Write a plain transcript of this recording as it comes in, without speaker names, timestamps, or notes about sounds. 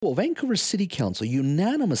Well, Vancouver City Council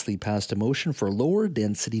unanimously passed a motion for lower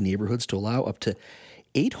density neighborhoods to allow up to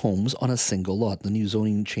 8 homes on a single lot. The new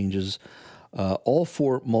zoning changes all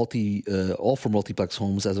for multiplex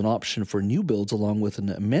homes as an option for new builds, along with an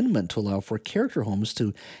amendment to allow for character homes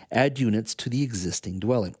to add units to the existing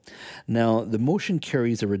dwelling. Now, the motion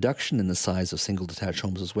carries a reduction in the size of single detached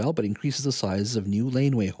homes as well, but increases the size of new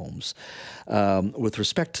laneway homes. With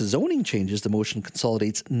respect to zoning changes, the motion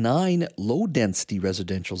consolidates 9 low-density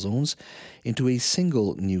residential zones into a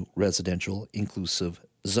single new residential inclusive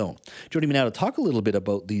zone. Joining me now to talk a little bit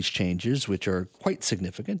about these changes, which are quite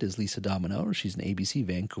significant, is Lisa Dominato. She's an ABC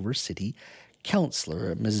Vancouver City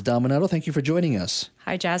Councillor. Ms. Dominato, thank you for joining us.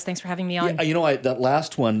 Hi, Jazz. Thanks for having me on. Yeah, that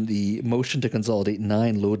last one, the motion to consolidate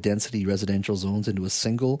 9 low-density residential zones into a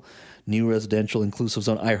single new residential inclusive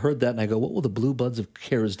zone. I heard that and I go, what will the Blue Buds of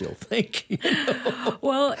Kerrisdale think?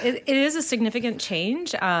 Well, it is a significant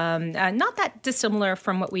change, not that dissimilar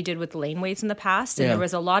from what we did with laneways in the past. And there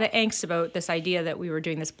was a lot of angst about this idea that we were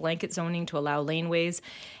doing this blanket zoning to allow laneways.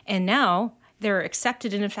 And now they're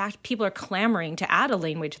accepted, and in fact, people are clamoring to add a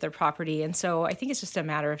laneway to their property, and so I think it's just a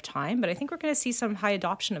matter of time. But I think we're going to see some high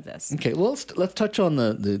adoption of this. Okay, well, let's touch on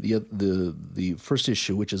the first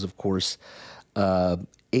issue, which is, of course,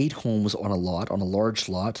 8 homes on a large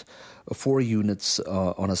lot, 4 units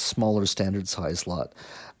on a smaller standard size lot.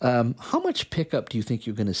 How much pickup do you think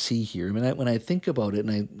you're going to see here? I mean, when I think about it,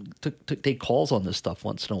 and I take calls on this stuff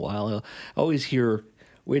once in a while, I always hear,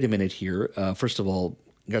 wait a minute here. First of all,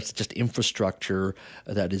 that's just infrastructure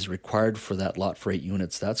that is required for that lot for 8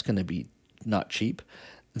 units. That's going to be not cheap.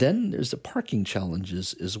 Then there's the parking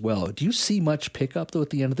challenges as well. Do you see much pickup, though,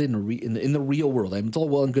 at the end of the day in the real world? I mean, it's all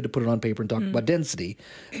well and good to put it on paper and talk about density,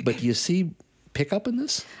 but do you see pickup in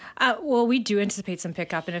this? Well, we do anticipate some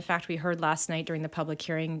pickup. And in fact, we heard last night during the public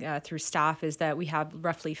hearing through staff is that we have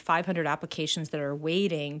roughly 500 applications that are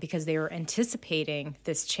waiting because they were anticipating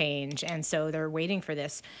this change. And so they're waiting for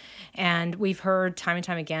this. And we've heard time and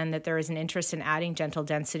time again that there is an interest in adding gentle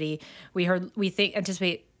density. We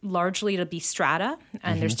anticipate largely to be strata,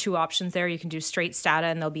 and there's 2 options there. You can do straight strata,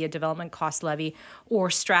 and there'll be a development cost levy, or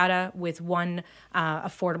strata with one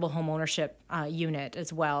affordable home ownership unit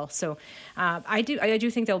as well. So I do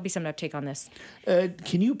think there'll be some uptake on this.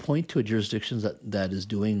 Can you point to a jurisdiction that is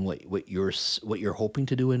doing what you're hoping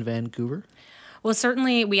to do in Vancouver? Well,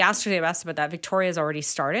 certainly, we asked about that. Victoria's already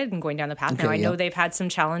started and going down the path. Now, I know they've had some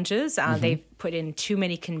challenges. They've put in too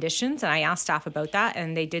many conditions, and I asked staff about that,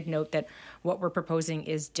 and they did note that what we're proposing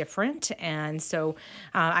is different. And so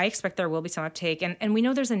I expect there will be some uptake. And we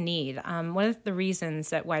know there's a need. One of the reasons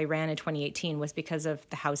that why I ran in 2018 was because of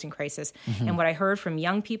the housing crisis. And what I heard from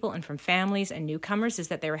young people and from families and newcomers is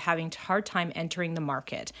that they were having a hard time entering the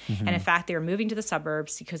market. And in fact, they were moving to the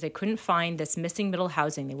suburbs because they couldn't find this missing middle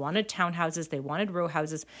housing. They wanted townhouses. They wanted row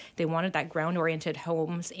houses. They wanted that ground-oriented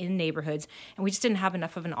homes in neighborhoods. And we just didn't have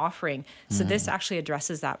enough of an offering. So this actually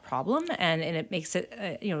addresses that problem, and it makes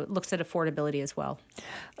it, looks at affordability as well.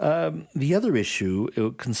 The other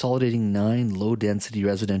issue, consolidating 9 low-density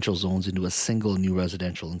residential zones into a single new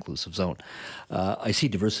residential inclusive zone. I see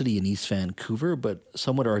diversity in East Vancouver, but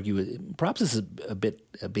some would argue perhaps this is a bit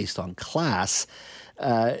based on class.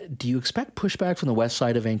 Do you expect pushback from the west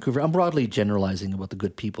side of Vancouver? I'm broadly generalizing about the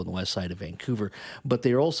good people on the west side of Vancouver, but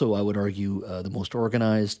they're also, I would argue, the most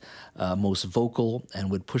organized, most vocal, and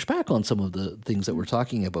would push back on some of the things that we're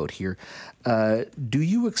talking about here. Do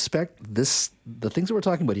you expect the things that we're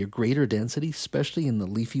talking about here, greater density, especially in the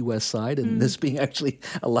leafy west side, and this being actually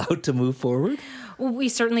allowed to move forward? Well, we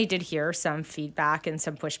certainly did hear some feedback and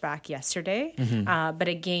some pushback yesterday. But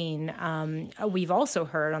again, we've also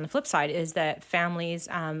heard on the flip side is that families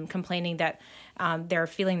complaining that they're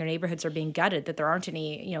feeling their neighborhoods are being gutted, that there aren't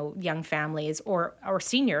any, young families or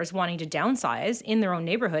seniors wanting to downsize in their own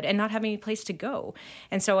neighborhood and not having a place to go.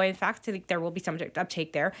 And so, in fact, I think there will be some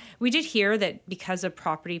uptake there. We did hear that because of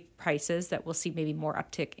property prices that we'll see maybe more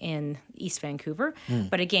uptick in East Vancouver.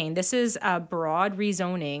 But again, this is a broad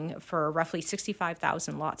rezoning for roughly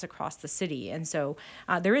 65,000 lots across the city. And so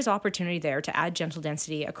there is opportunity there to add gentle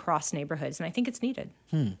density across neighborhoods, and I think it's needed.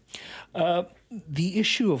 The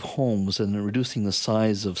issue of homes and reducing the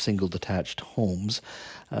size of single detached homes,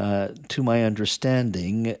 to my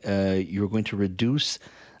understanding, you're going to reduce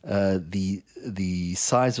the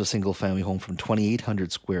size of a single family home from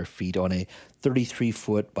 2,800 square feet on a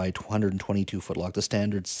 33-foot by 122-foot lot, the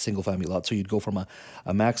standard single family lot. So you'd go from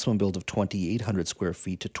a maximum build of 2,800 square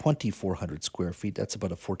feet to 2,400 square feet. That's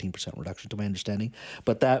about a 14% reduction to my understanding.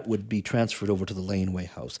 But that would be transferred over to the laneway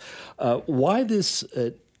house. Why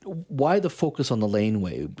the focus on the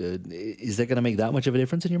laneway? Is that going to make that much of a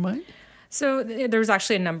difference in your mind? So there was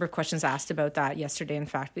actually a number of questions asked about that yesterday, in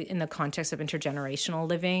fact, in the context of intergenerational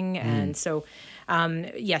living. And so,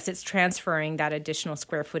 yes, it's transferring that additional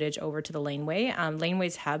square footage over to the laneway.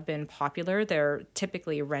 Laneways have been popular. They're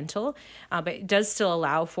typically rental, but it does still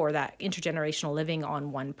allow for that intergenerational living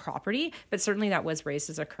on one property. But certainly that was raised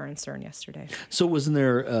as a concern yesterday. So wasn't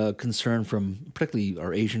there concern from particularly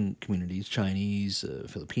our Asian communities, Chinese,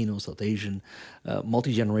 Filipino, South Asian,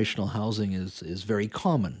 multi-generational housing is very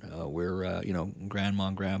common, where grandma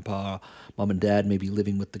and grandpa, mom and dad may be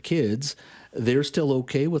living with the kids. They're still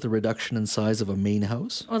okay with a reduction in size of a main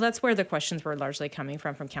house? Well, that's where the questions were largely coming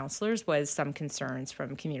from councillors, was some concerns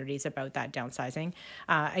from communities about that downsizing.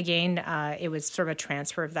 It was sort of a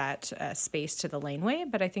transfer of that space to the laneway,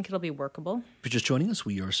 but I think it'll be workable. If you're just joining us,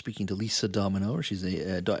 we are speaking to Lisa Domino. She's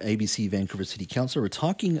a ABC Vancouver City Councillor. We're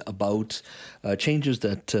talking about changes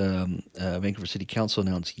that Vancouver City Council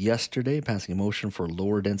announced yesterday, passing a motion for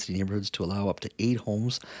lower density neighborhoods to allow up to 8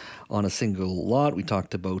 homes on a single lot. We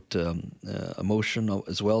talked about a motion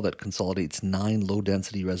as well that consolidates 9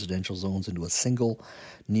 low-density residential zones into a single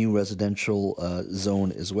new residential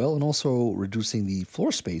zone as well, and also reducing the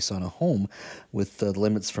floor space on a home with the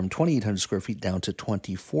limits from 2,800 square feet down to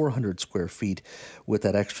 2,400 square feet, with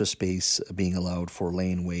that extra space being allowed for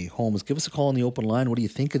laneway homes. Give us a call on the open line. What do you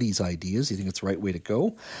think of these ideas? Do you think it's the right way to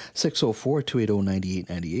go?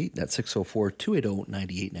 604-280-9898. That's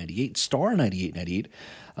 604-280-9898, star 9898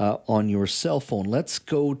 on your cell phone. Let's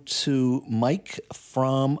go to Mike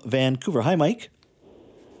from Vancouver. Hi, Mike.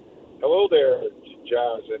 Hello there,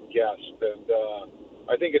 Jazz and guest. And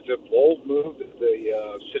I think it's a bold move that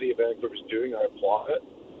the City of Vancouver is doing. I applaud it.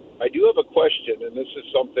 I do have a question, and this is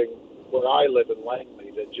something where I live in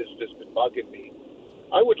Langley that just has been bugging me.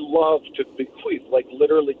 I would love to bequeath, like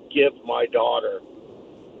literally give my daughter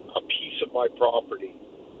a piece of my property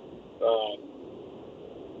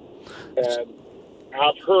and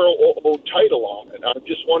have her own title on it. I'm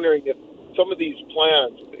just wondering if some of these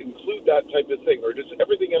plans include that type of thing, or does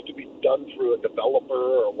everything have to be done through a developer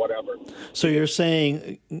or whatever? So you're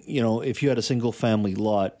saying, if you had a single family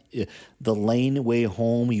lot, the laneway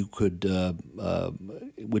home you could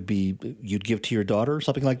you'd give to your daughter, or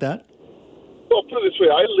something like that? Well, put it this way: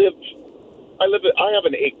 I have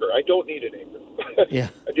an acre. I don't need an acre. Yeah,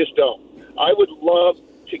 I just don't. I would love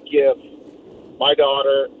to give my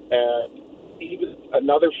daughter and even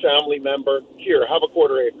another family member, here, have a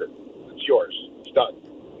quarter acre. It's yours. It's done.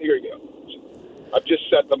 Here you go. I've just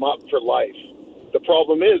set them up for life. The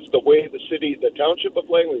problem is the way the township of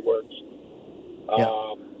Langley works.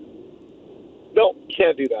 No,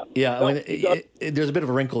 can't do that. Yeah, no, there's a bit of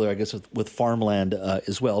a wrinkle there, I guess, with farmland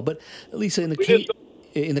as well. But Lisa, in the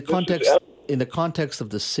context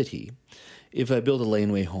of the city, if I build a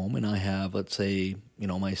laneway home and I have, let's say,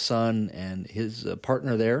 my son and his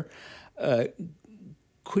partner there,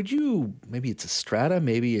 could you, maybe it's a strata,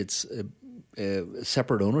 maybe it's a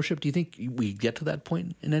separate ownership. Do you think we get to that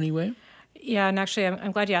point in any way? Yeah, and actually,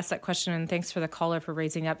 I'm glad you asked that question, and thanks for the caller for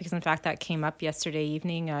raising that, because in fact that came up yesterday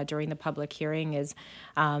evening during the public hearing, is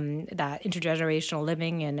that intergenerational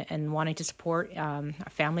living and wanting to support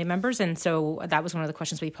family members. And so that was one of the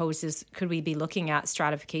questions we posed, is could we be looking at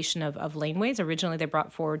stratification of laneways? Originally they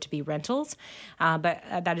brought forward to be rentals, but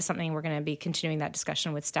that is something we're going to be continuing that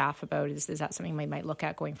discussion with staff about. Is that something we might look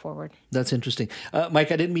at going forward? That's interesting.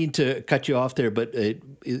 Mike, I didn't mean to cut you off there, but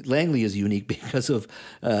Langley is unique because of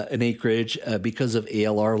an acreage, because of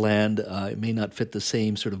ALR land. It may not fit the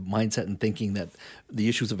same sort of mindset and thinking that the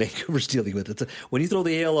issues of Vancouver's dealing with. When you throw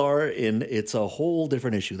the ALR in, it's a whole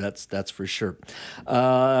different issue. That's for sure.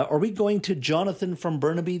 Are we going to Jonathan from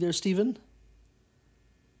Burnaby there, Stephen?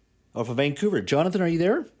 Or from Vancouver? Jonathan, are you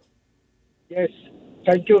there? Yes.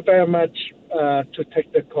 Thank you very much to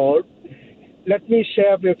take the call. Let me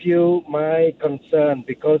share with you my concern,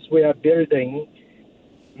 because we are building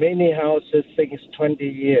many houses since 20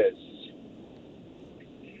 years.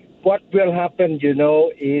 What will happen,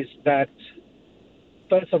 is that,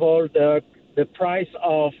 first of all, the price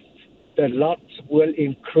of the lots will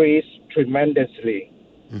increase tremendously.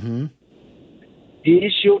 Mm-hmm. The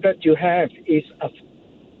issue that you have is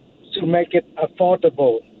to make it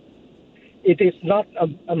affordable. It is not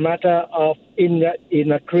a matter of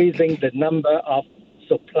increasing the number of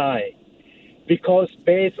supply, because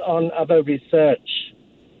based on our research,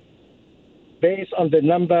 based on the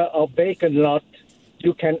number of vacant lots,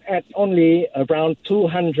 you can add only around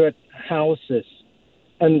 200 houses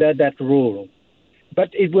under that rule. But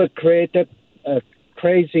it will create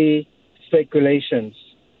crazy speculations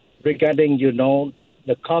regarding,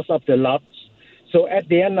 the cost of the lots. So at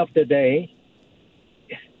the end of the day,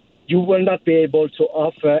 you will not be able to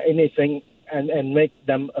offer anything and make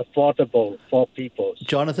them affordable for people.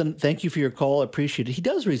 Jonathan, thank you for your call. I appreciate it. He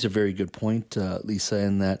does raise a very good point, Lisa,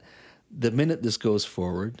 in that the minute this goes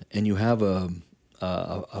forward and you have a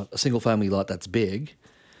single-family lot that's big,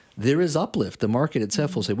 there is uplift. The market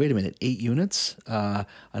itself will say, wait a minute, 8 units, and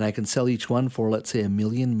I can sell each one for, let's say, $1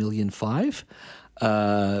 million, $1.5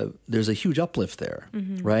 million. There's a huge uplift there,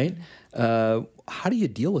 right? How do you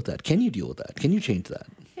deal with that? Can you deal with that? Can you change that?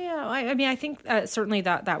 I mean, I think certainly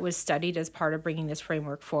that was studied as part of bringing this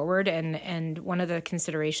framework forward, and one of the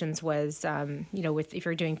considerations was, if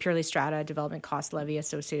you're doing purely strata, development cost levy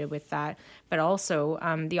associated with that, but also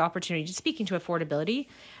the opportunity, just speaking to affordability,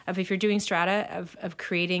 of if you're doing strata, of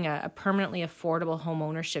creating a permanently affordable home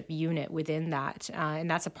ownership unit within that, and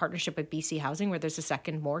that's a partnership with BC Housing where there's a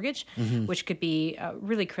second mortgage, which could be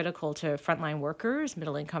really critical to frontline workers,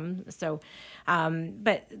 middle income. So,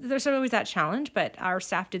 but there's always that challenge. But our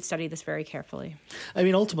staff did study this very carefully. I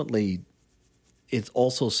mean, ultimately, it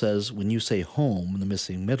also says when you say home in the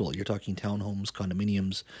missing middle, you're talking townhomes,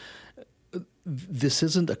 condominiums. This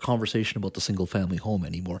isn't a conversation about the single-family home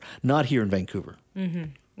anymore. Not here in Vancouver. Mm-hmm.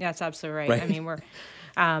 Yeah, that's absolutely right. I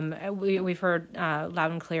mean, we've heard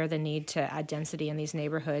loud and clear the need to add density in these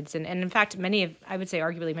neighborhoods, and in fact, I would say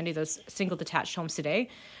arguably many of those single detached homes today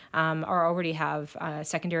already have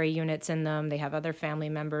secondary units in them. They have other family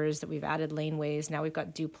members that we've added laneways. Now we've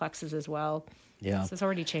got duplexes as well. Yeah, so it's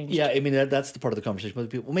already changed. Yeah, I mean that's the part of the conversation. But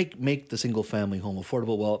people make the single family home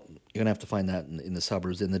affordable. Well, you're gonna have to find that in the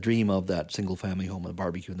suburbs. In the dream of that single family home and a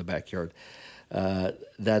barbecue in the backyard,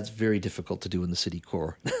 that's very difficult to do in the city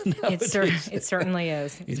core. It certainly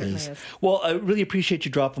is. It certainly is. Well, I really appreciate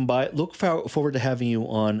you dropping by. Look forward to having you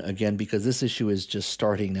on again, because this issue is just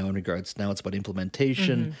starting now. Now it's about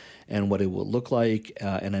implementation and what it will look like.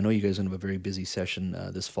 And I know you guys are going to have a very busy session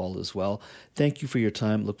this fall as well. Thank you for your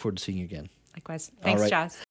time. Look forward to seeing you again. Likewise. Thanks, Jazz.